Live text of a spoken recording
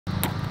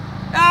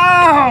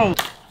Oh!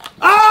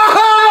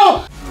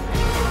 Oh!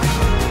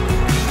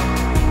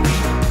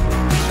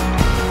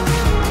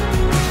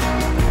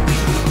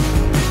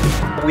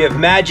 We have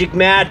Magic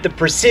Matt, the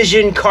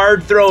precision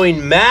card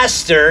throwing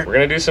master. We're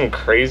gonna do some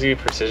crazy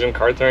precision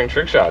card throwing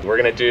trick shots. We're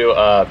gonna do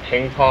a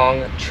ping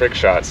pong trick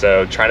shot.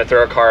 So trying to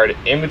throw a card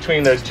in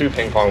between those two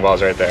ping pong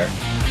balls right there.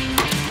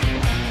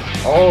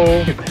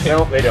 Oh,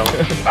 No, they don't.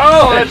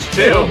 oh, that's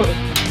two.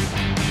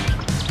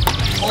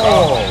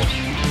 Oh,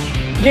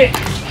 Get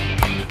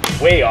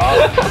way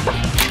off.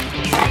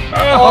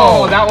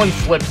 oh, that one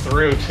slipped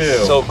through too.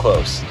 So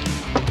close.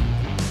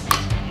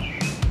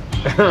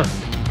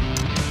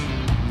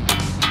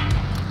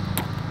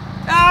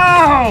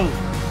 Ow!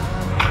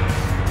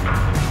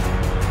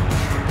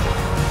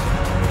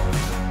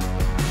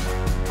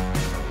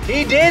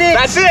 He did it!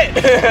 That's it.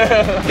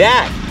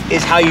 That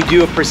is how you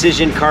do a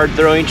precision card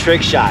throwing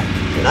trick shot.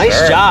 Nice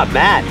sir. job,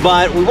 Matt.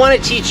 But we want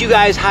to teach you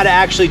guys how to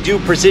actually do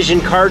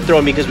precision card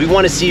throwing because we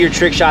want to see your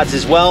trick shots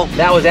as well.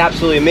 That was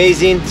absolutely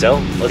amazing. So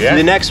let's do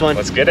the next one.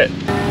 Let's get it.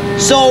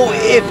 So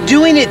if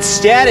doing it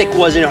static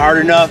wasn't hard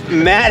enough,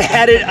 Matt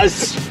had it a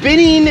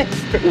spinning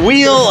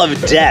wheel of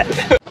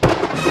death.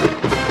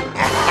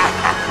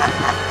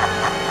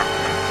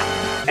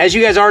 As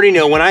you guys already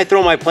know, when I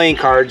throw my playing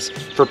cards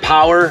for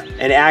power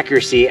and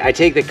accuracy, I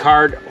take the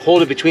card,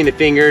 hold it between the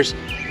fingers,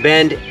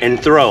 bend,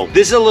 and throw.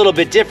 This is a little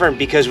bit different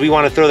because we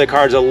want to throw the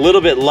cards a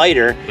little bit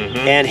lighter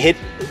and hit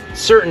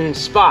certain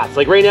spots.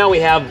 Like right now we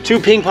have 2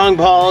 ping pong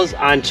balls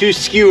on 2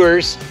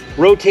 skewers,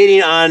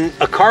 rotating on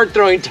a card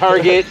throwing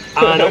target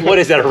on, what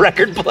is that, a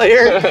record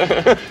player?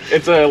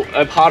 It's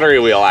a pottery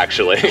wheel,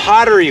 actually.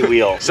 Pottery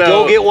wheel. So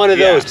go get one of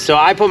those. So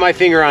I put my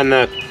finger on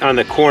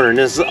the corner, and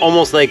this is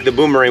almost like the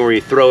boomerang where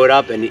you throw it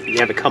up and you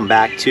have it come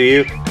back to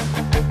you.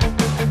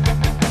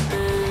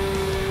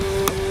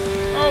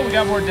 Oh, we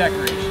got more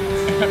decorations.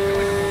 I feel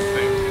like it's the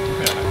same.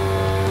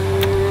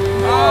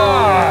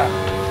 Ah!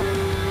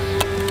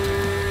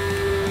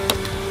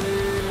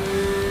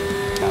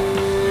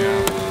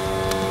 Yeah.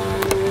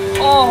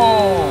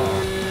 Oh!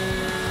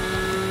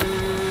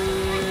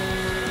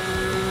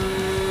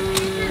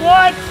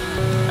 What?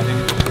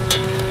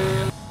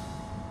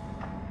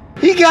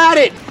 He got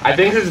it! I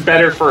think this is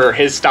better for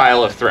his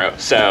style of throw,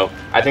 so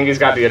I think he's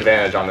got the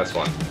advantage on this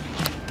one.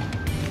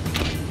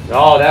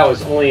 Oh, that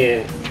was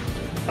only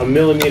a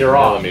millimeter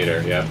off.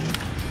 Millimeter, yeah.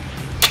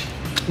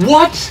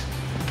 What?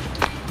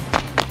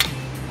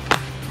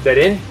 Is that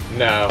in?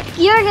 No.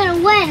 You're gonna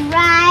win,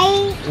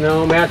 right?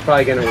 No, Matt's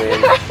probably gonna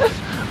win.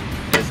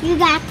 You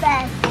got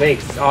this.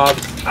 Thanks,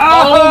 Obbs.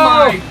 Oh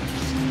my!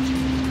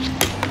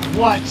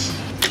 What?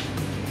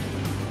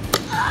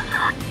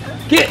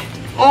 Get!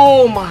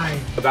 Oh my!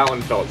 That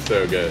one felt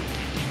so good.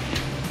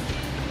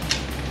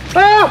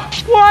 Ah!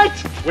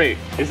 What? Wait,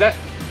 is that?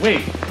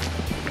 Wait.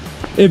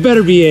 It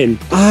better be in.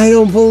 I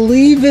don't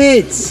believe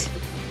it.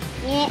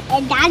 Yeah,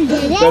 and Dad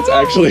did it. That's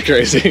actually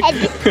crazy.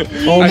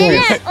 Oh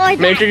Or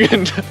Making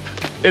it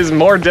is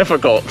more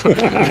difficult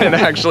than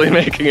actually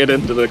making it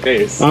into the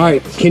case. All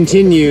right,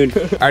 continued.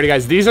 Alrighty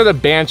guys, these are the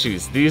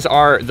Banshees. These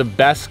are the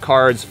best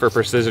cards for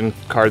precision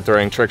card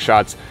throwing trick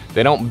shots.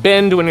 They don't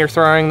bend when you're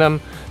throwing them,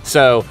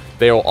 so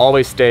they will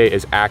always stay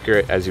as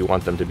accurate as you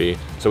want them to be.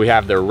 So we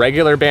have the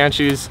regular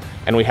Banshees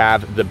and we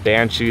have the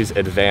Banshees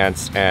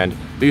Advanced, and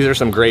these are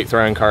some great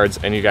throwing cards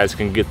and you guys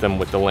can get them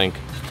with the link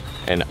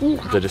in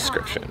the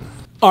description.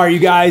 All right, you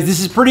guys, this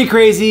is pretty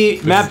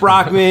crazy. Matt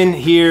Brockman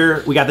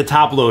here. We got the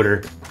top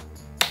loader.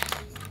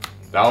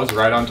 That was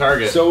right on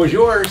target. So was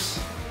yours.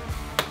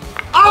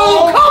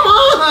 Oh, come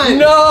on!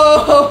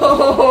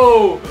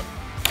 No!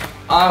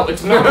 Oh,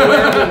 it's not a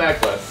wearable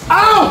necklace.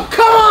 Oh,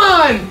 come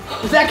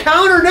on! Does that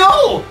count or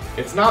no?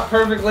 It's not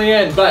perfectly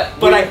in, but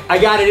I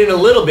got it in a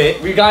little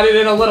bit. we got it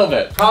in a little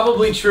bit.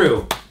 Probably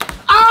true.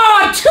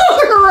 Ah, 2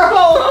 in a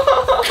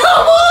row!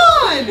 Come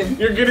on!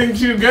 You're getting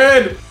too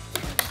good.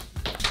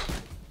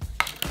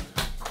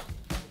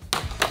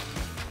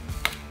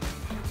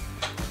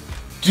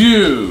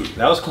 Dude,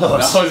 That was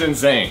close. that was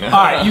insane. All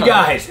right, you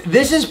guys,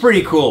 this is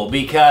pretty cool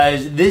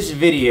because this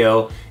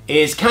video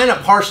is kind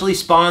of partially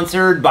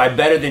sponsored by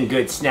Better Than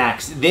Good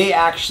Snacks. They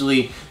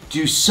actually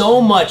do so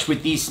much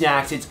with these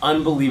snacks, it's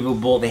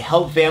unbelievable. They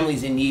help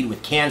families in need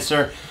with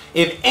cancer.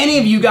 If any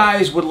of you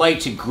guys would like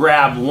to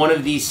grab one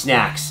of these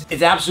snacks,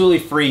 it's absolutely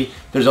free.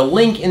 There's a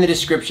link in the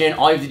description.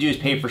 All you have to do is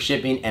pay for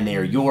shipping and they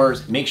are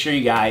yours. Make sure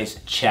you guys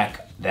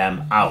check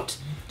them out.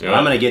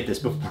 I'm gonna get this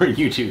before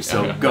you do,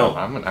 so Yeah, go.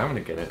 I'm gonna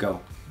get it. Go.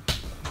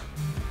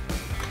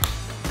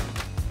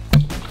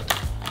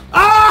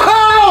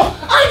 Oh!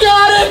 I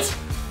got it!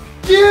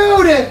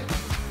 Dude!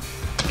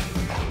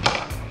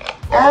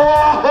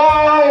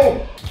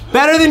 Oh!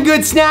 Better Than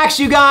Good Snacks,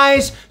 you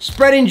guys.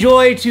 Spreading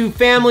joy to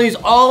families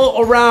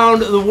all around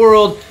the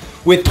world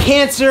with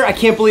cancer. I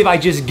can't believe I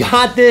just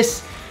got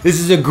this. This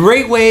is a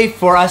great way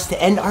for us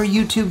to end our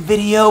YouTube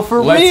video for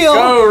real. Let's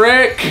go,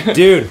 Rick.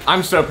 Dude.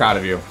 I'm so proud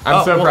of you.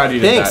 I'm so proud you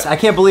did Thanks. that. I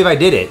can't believe I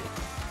did it.